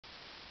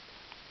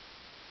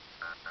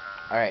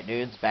Alright,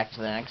 dudes, back to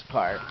the next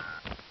part.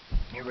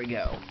 Here we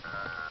go.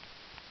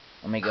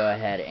 Let me go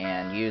ahead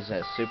and use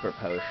a super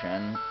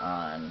potion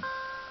on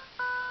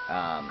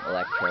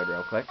Electrode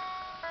real quick.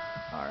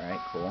 Alright,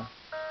 cool.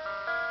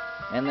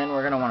 And then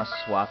we're going to want to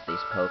swap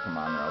these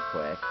Pokemon real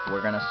quick.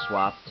 We're going to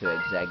swap to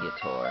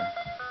Exeggutor.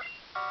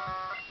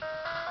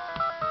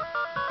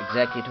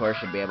 Exeggutor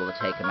should be able to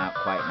take him out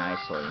quite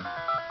nicely.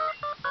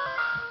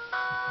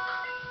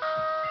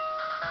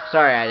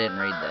 Sorry I didn't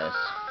read this.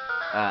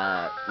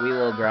 We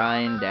will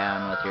grind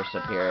down with your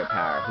superior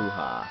power.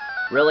 Hoo-ha.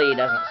 Really, he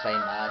doesn't say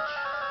much.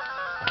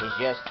 He's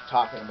just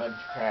talking a bunch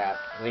of crap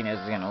because he knows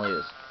he's going to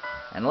lose.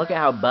 And look at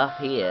how buff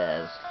he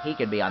is. He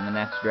could be on the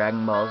next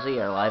Dragon Ball Z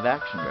or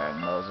live-action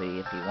Dragon Ball Z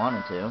if he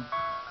wanted to.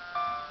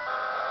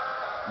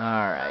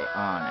 Alright,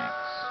 Onix.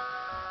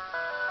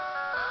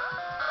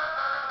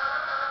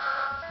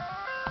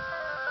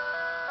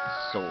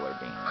 Solar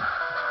Beam.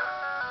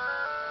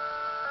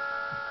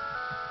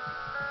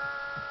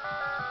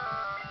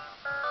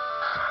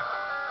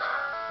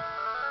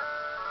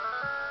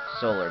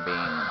 Solar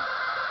Beam.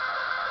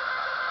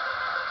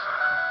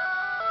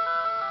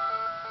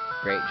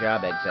 Great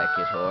job,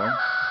 Exeggutor.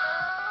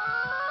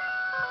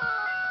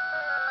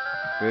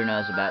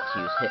 Bruno's about to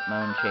use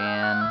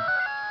Hitmonchan.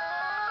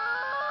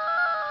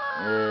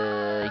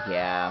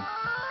 Yeah.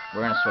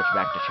 We're gonna switch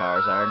back to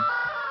Charizard.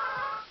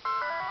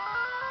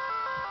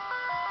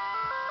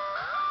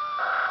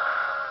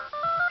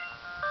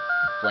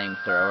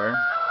 Flamethrower.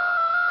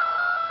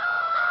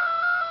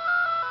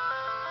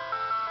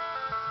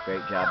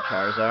 Great job,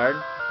 Charizard.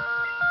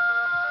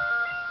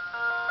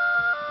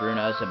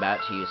 Bruno's about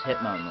to use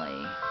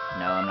Hitmonlee.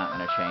 No, I'm not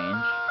going to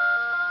change.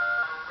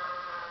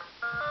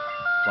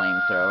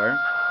 Flamethrower.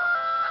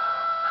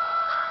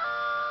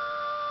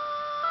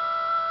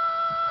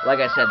 Like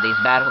I said, these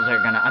battles are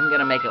I'm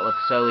gonna make it look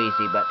so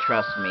easy, but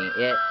trust me,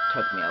 it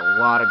took me a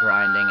lot of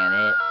grinding,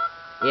 and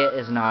it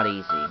is not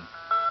easy.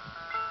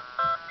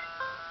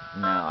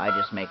 No, I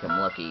just make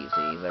them look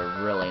easy. They're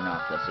really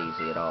not this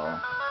easy at all.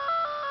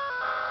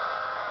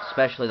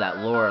 Especially that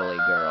Lorelei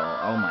girl.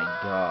 Oh my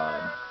god.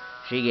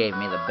 She gave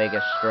me the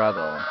biggest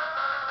struggle.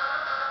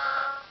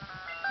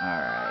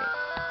 Alright.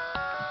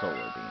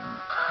 Solar Beam.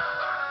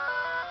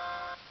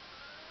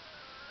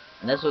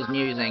 And this was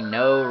using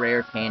no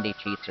rare candy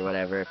cheats or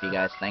whatever, if you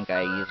guys think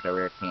I used a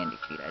rare candy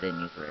cheat. I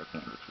didn't use a rare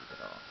candy cheat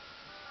at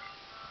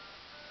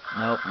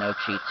all. Nope, no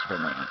cheats for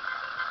me.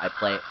 I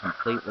play it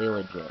completely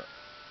legit.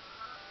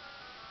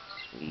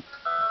 Sweet.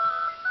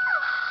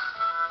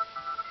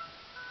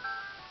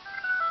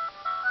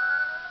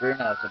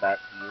 Bruno's about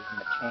to use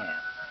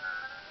Machamp.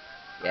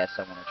 Yes,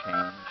 I want to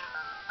change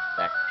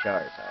back to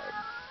Charizard.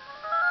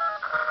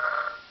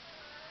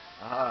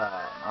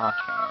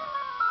 Machamp.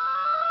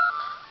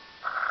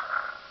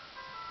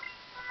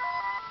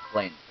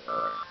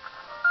 Flamethrower.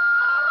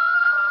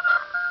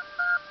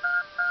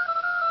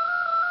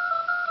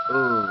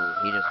 Ooh,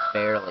 he just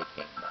barely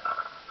came back.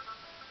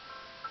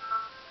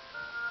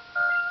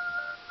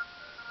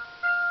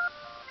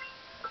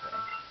 Okay.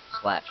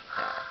 Slash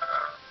attack.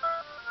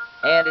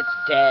 And it's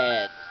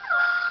dead!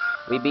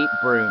 We beat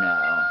Bruno.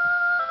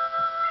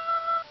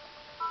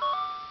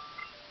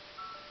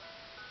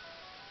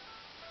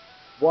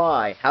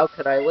 Why? How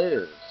could I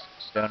lose?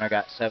 Stoner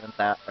got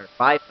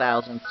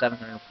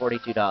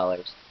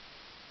 $5,742.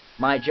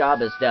 My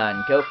job is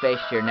done. Go face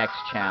your next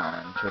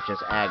challenge, which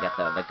is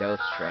Agatha, the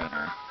Ghost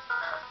Trainer.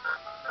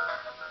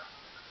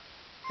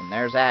 And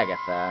there's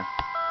Agatha.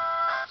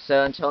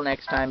 So until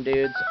next time,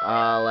 dudes,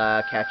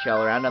 I'll catch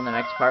y'all around on the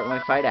next part when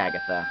we fight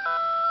Agatha.